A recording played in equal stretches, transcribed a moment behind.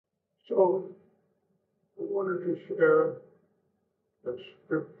So I wanted to share a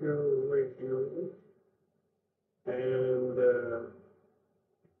scripture with you, and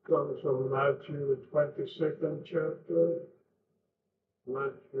comes from Matthew, the 22nd chapter.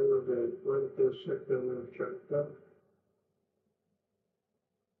 Matthew, the 22nd chapter.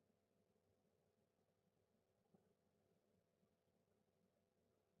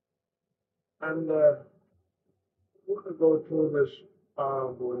 And I want to go through this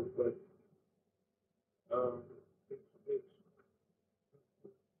parable, but it's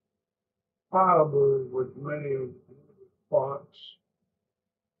parable with many parts.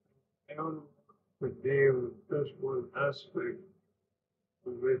 I want to deal with just one aspect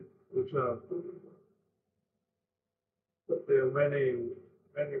of it, which but there are many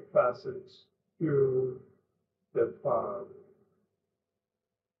facets to the parable.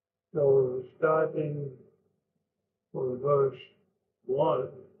 So starting from verse 1,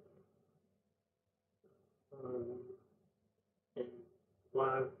 um, in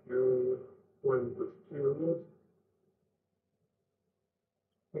Matthew 22,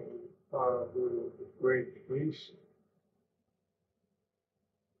 parable of the great feast.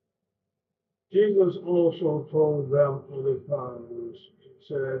 Jesus also told them other parables. He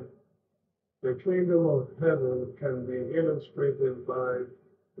said, the kingdom of heaven can be illustrated by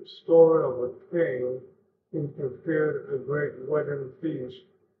the story of a king who prepared a great wedding feast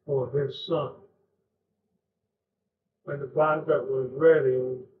for his son. When the banquet was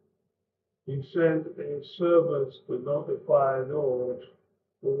ready, he sent a servant to notify those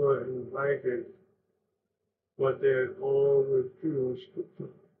who were invited, but they all refused to come.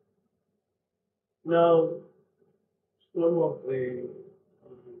 Now, some of the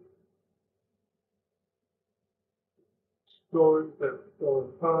stories that are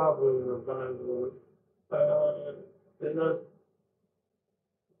powerful in the Bible, uh, they're not,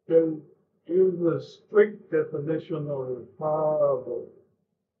 they use a strict definition of the parable.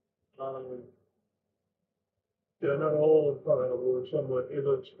 Um, they're not all parables, some are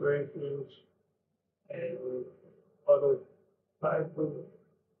illustrations and other type of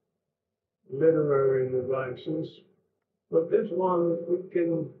literary devices. But this one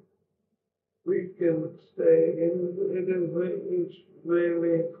we can say it's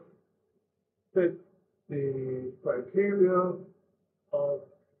really fit the criteria of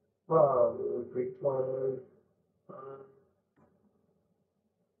parable because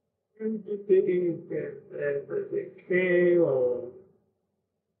usually the king or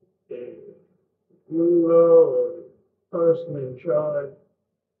the ruler or person in charge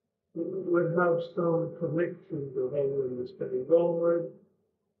would have some connection to him in the study Lord.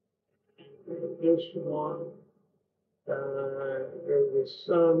 This one, the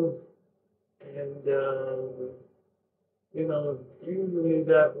son, and usually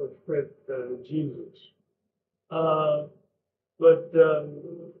that would fit Jesus. Uh, but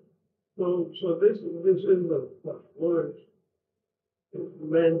so this is the word is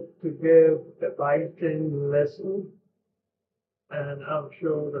meant to give a biting lesson, and I'm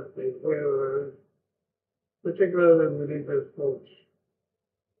sure that the hearers, particularly religious folks,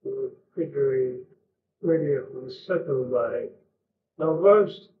 were pretty unsettled by it. Now,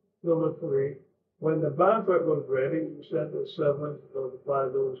 verse number 3, when the banquet was ready, he sent the servants to notify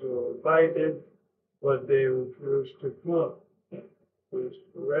those who were invited, but they refused to come. Verse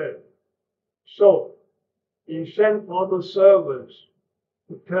 3. So, he sent other servants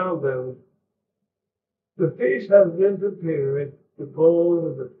to tell them, the feast has been prepared, the bulls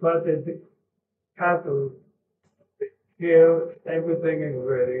and the fatted cattle, here, everything is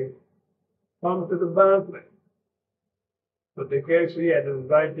ready. Come to the banquet. But the guests he had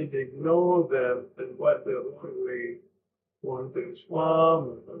invited ignored them and what the only one to his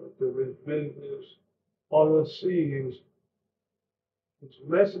farm, to his business, all receives his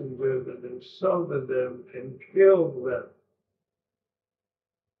messengers and insulted them and killed them.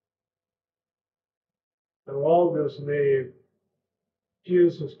 Now obviously,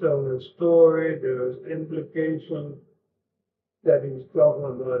 Jesus telling a story, there is implication that he's talking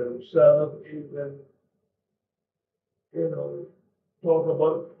about himself, even, talk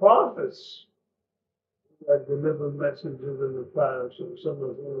about prophets that deliver messages in the past, and some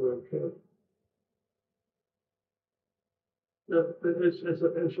of whom were killed.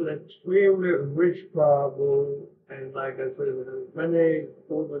 It's an extremely rich parable, and like I said, there's many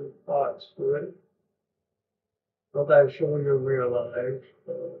moving parts to it. But I'm sure you realize,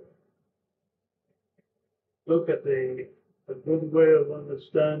 look at a good way of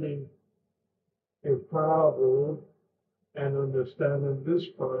understanding a parable and understanding this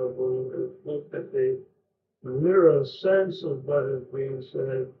parable is look at the literal sense of what is being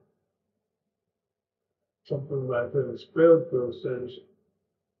said something like in a spiritual sense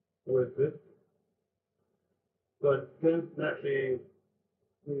with it, but definitely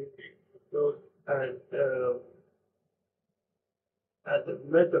we look at the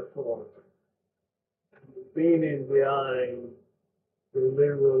metaphor and the meaning behind the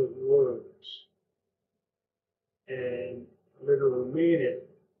literal words and literal meaning.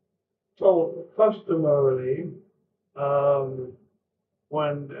 So customarily, um,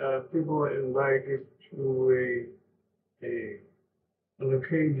 when people were invited to a an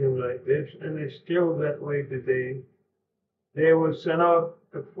occasion like this, and it's still that way today, they will send out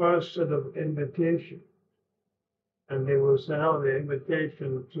the first set of invitation, and they will send out the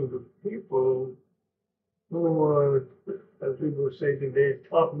invitation to the people who were, as people say today,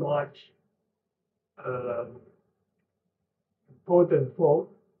 top-notch, uh, important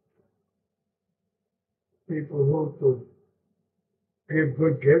folk, people who could give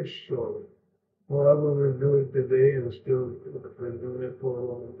good gifts or however we do it today and still have been doing it for a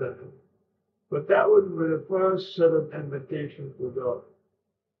long time. But that would be the first set of invitations to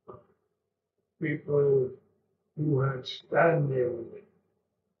the people who had standing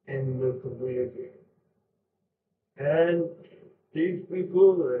in the community. And these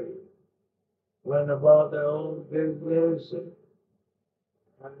people, they went about their own business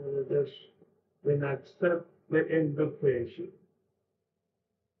and just didn't accept the invitation.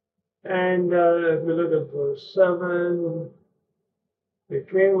 And if you look at verse 7, the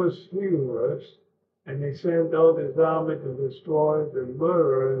king was furious, and he sent out his army to destroy the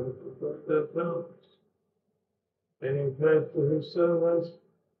murderers and to burn their towns. And he said to his servants,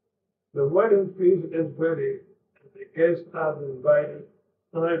 the wedding feast is ready, and the guests are invited,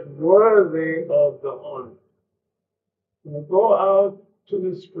 not worthy of the honor. Now go out to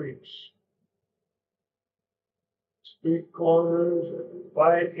the streets, street corners, and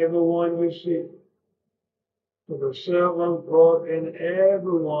invite everyone you see. So the servant brought in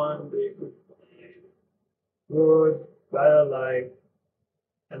everyone they could find, good, bad alike,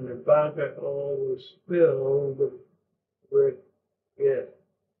 and the banquet hall was filled with guests.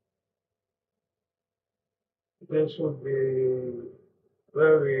 This would be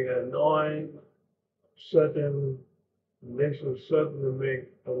very annoying, certain this will certainly make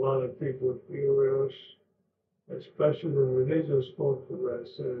a lot of people furious, especially the religious folks who are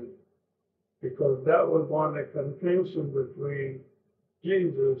saying, because that was one of the contention between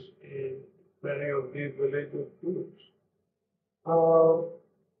Jesus and many of these religious groups. How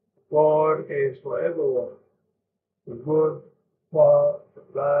God is for everyone, the good, poor, the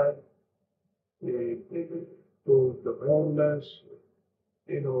bad, the homeless,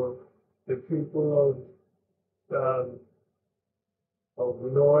 the people of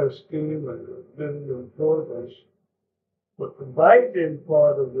no esteem and little importance. But the biting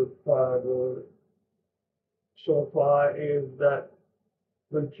part of the Bible so far is that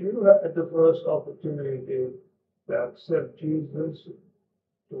when you had the first opportunity to accept Jesus,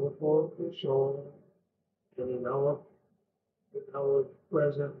 so forth and so on, and in our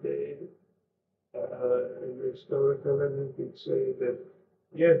present day, in historical, you could say that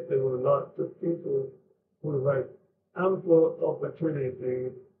yes, there were lots of people who had ample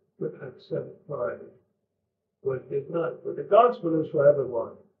opportunity to accept Christ, but did not. But the gospel is for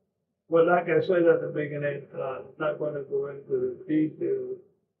everyone. Well, like I said at the beginning, I'm not going to go into the details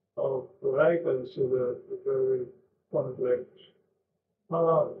of what I consider the very complex.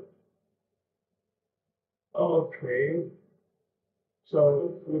 Uh, okay,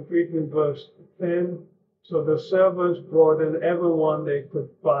 so repeating verse 10. So the servants brought in everyone they could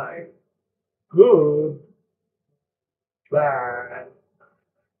find, good, bad.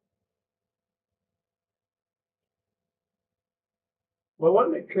 Well,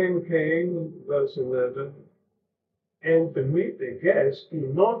 when the king came, verse 11, and to meet the guests, he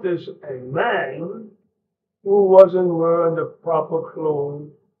noticed a man who wasn't wearing the proper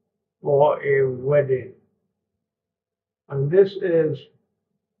clothes for a wedding. And this is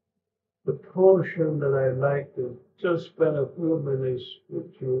the portion that I'd like to just spend a few minutes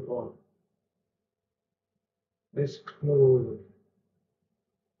with you on. This clothing,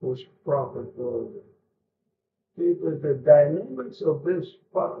 this proper clothing. See, the dynamics of this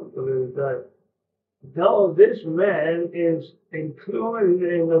properly is that though this man is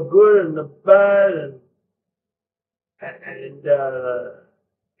included in the good and the bad and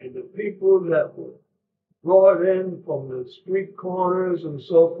the people that were brought in from the street corners and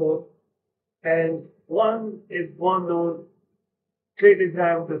so forth. And if one don't take the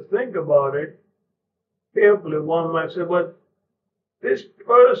time to think about it carefully, one might say, but this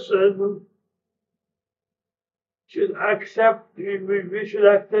person should accept, we should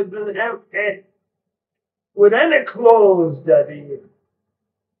accept with any clothes that he,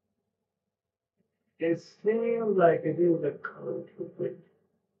 it seems like it is a contradiction.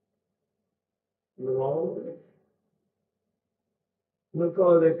 No, look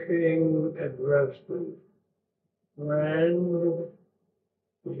how the king addressed him. Friend,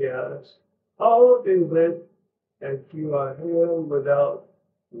 yes, how is it that you are here without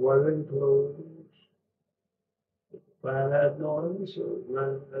wearing clothes? Man had no answer,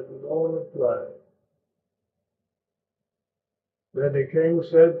 man had no reply. Then the king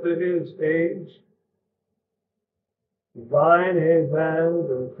said to his aides, bind his hands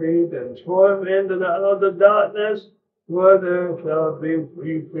and feet and throw him into the utter darkness, where there shall be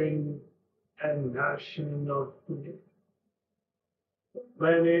weeping and gnashing of teeth.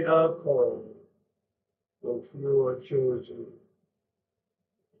 Many are called, but few are chosen.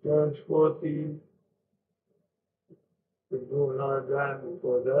 Verse 14, the going on down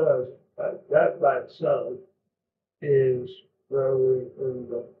for us, that by itself is very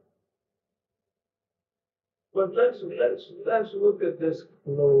important. But let's look at this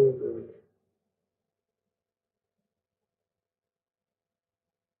clothing.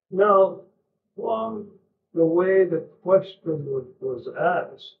 Now, from the way the question was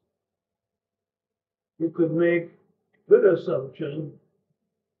asked, you could make good assumption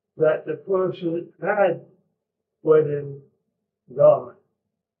that the person had wedding garment.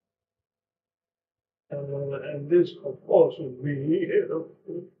 And this, of course, would be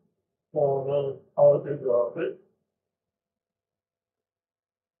formal outer garment.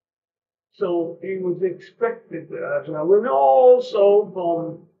 So he was expected to ask. Now, we know also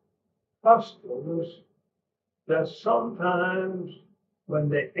from customs that sometimes when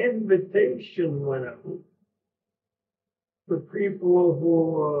the invitation went out, the people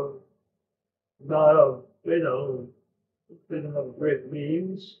who were not of, didn't have great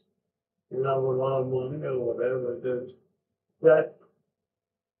means, have a lot of money or whatever it is, that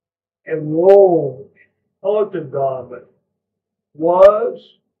a robe, outer garment, was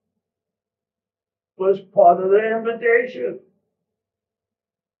part of the invitation.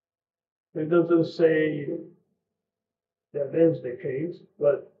 It doesn't say that is the case,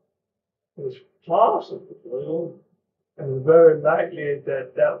 but it's possible, and very likely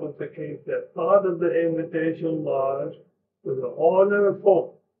that that was the case, that part of the invitation was for the ordinary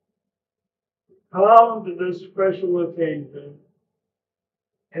folk come to this special occasion.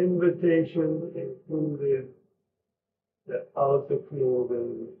 Invitation included the outer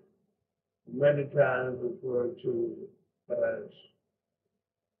clothing, many times referred to as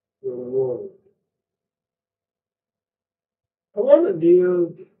the robe. I want to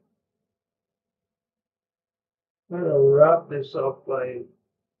deal, kind of wrap this up by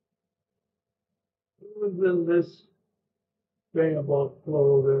using this thing about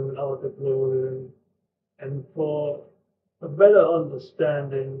clothing, outer clothing, and for a better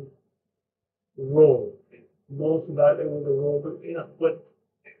understanding, robe. Most likely with the robe, but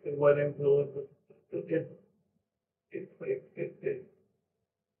the wedding clothes, it, it, it,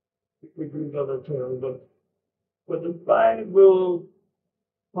 we use other terms, but the Bible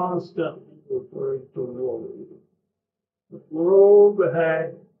constantly refers to robe. The robe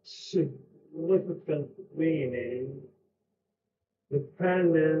had significant meaning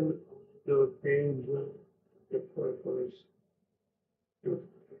depending on the occasion, the purpose.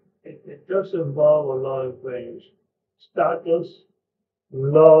 It does involve a lot of things. Status,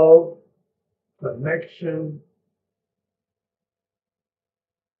 love, connection.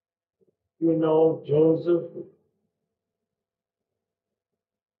 Joseph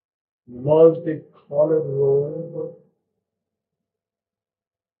was the colored robe.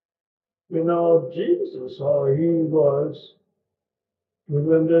 Jesus, how he was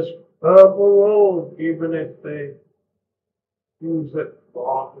given this purple robe, even if they use it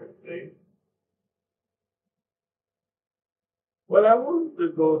properly. Well, I want to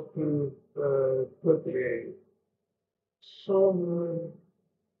go through quickly some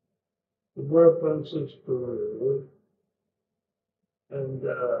references to it, and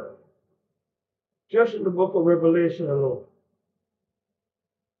just in the book of Revelation alone,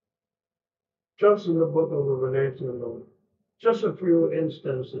 just in the book of Revelation alone, just a few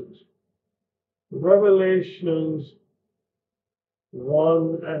instances. Revelations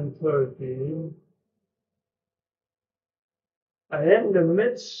 1 and 13, and in the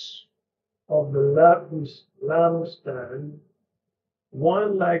midst of the lampstand,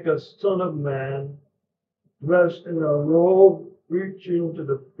 one like a son of man, dressed in a robe reaching to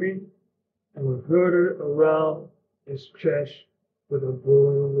the feet and girded around his chest with a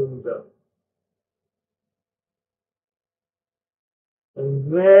golden belt.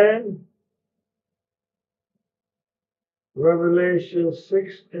 And then Revelation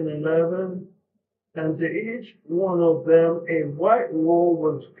 6 and 11. And to each one of them a white robe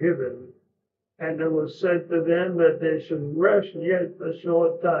was given, and it was said to them that they should rest yet a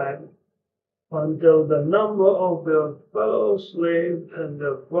short time until the number of their fellow slaves and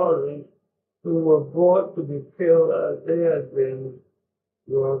their brothers who were brought to be killed as they had been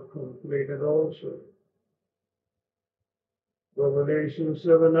were completed also. Revelation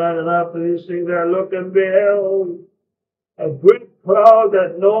 7, 9, and after these things I looked and beheld a great crowd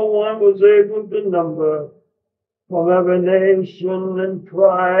that no one was able to number, from every nation and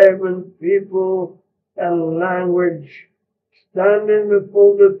tribe and people and language, standing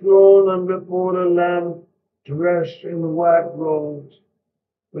before the throne and before the Lamb, dressed in white robes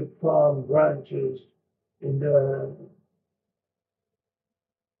with palm branches in their hands.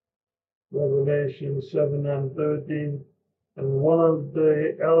 Revelation 7 and 13. And one of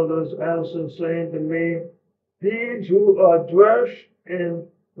the elders answered, saying to me, these who are dressed in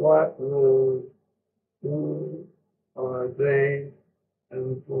white robes, who are they,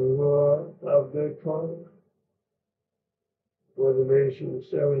 and from where have they come? Revelation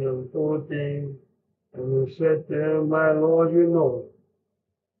 7 and 14. And he said to him, my Lord, you know.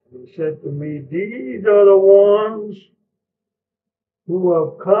 And he said to me, these are the ones who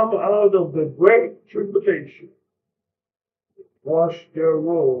have come out of the great tribulation, washed their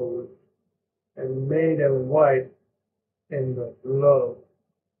robes, and made them white in the blood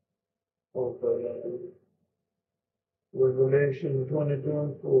of the Lamb. Revelation 22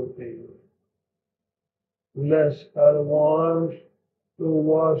 and 14. Blessed are the ones who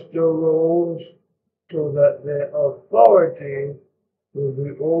wash their robes, so that their authority will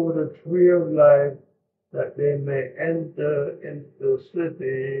be over the tree of life, that they may enter into the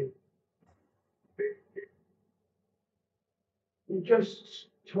city. You just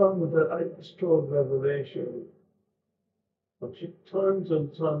tons that I just told Revelation, but tons and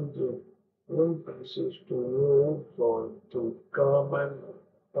tons of references to robes or to garment,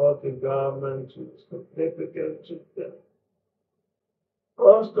 or the garments and significance of them.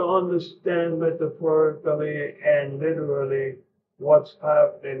 For us to understand metaphorically and literally what's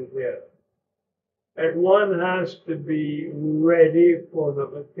happening here. And one has to be ready for the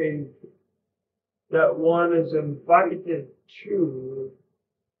occasion. That one is invited to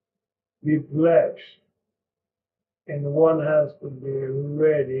be blessed. And one has to be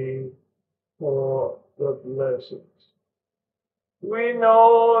ready for the blessings. We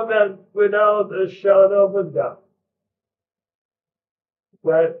know that without a shadow of a doubt,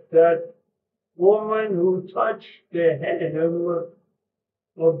 that woman who touched the hem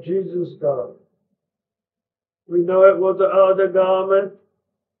of Jesus' garment, we know it was the outer garment,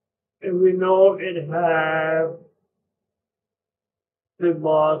 and we know it had the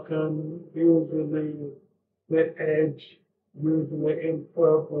marking, usually the edge, usually in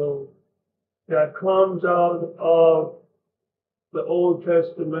purple, that comes out of the Old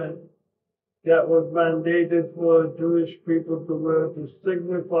Testament, that was mandated for Jewish people to wear to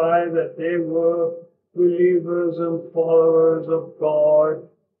signify that they were believers and followers of God.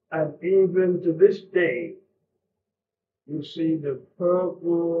 And even to this day, you see the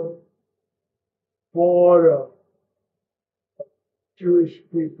purple border Jewish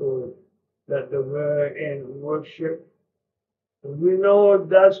people that they were in worship. And we know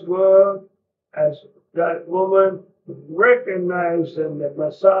that's where, as that woman recognizing the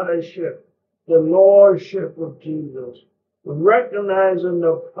Messiahship, the Lordship of Jesus, recognizing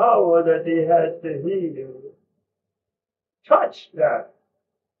the power that he had to heal, touched that.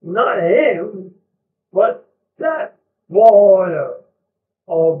 Not him, but that border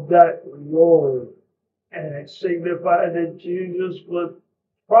of that robe. And it signified that Jesus was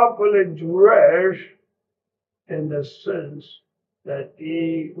properly dressed in the sense that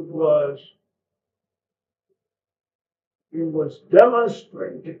he was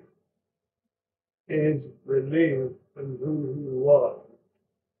demonstrating his belief in who he was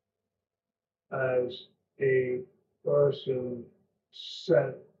as a person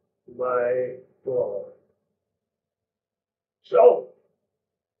sent by God. So,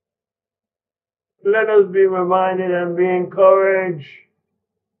 let us be reminded and be encouraged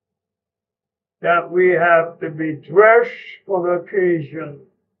that we have to be dressed for the occasion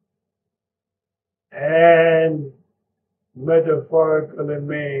and metaphorically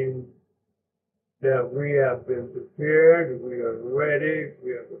mean that we have been prepared, we are ready,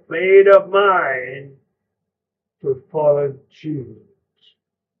 we have made up mind to follow Jesus.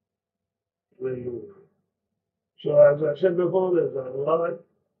 So as I said before, there's a lot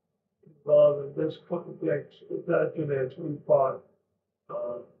involved in this complex. It's actually a three-part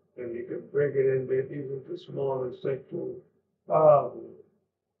and you can break it into even the smallest sexual problems.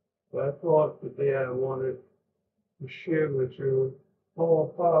 But I thought today I wanted to share with you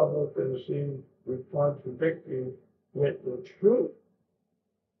how powerful can seem to be contradicting, yet the truth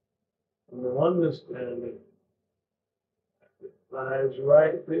and the understanding lies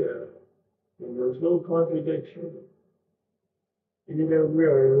right there. And there's no contradiction. Either we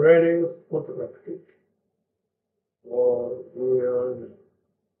are ready for correction or we are not.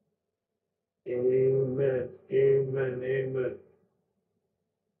 Amen. Amen. Amen.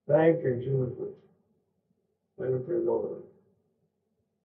 Thank you, Jesus. Thank you, Lord.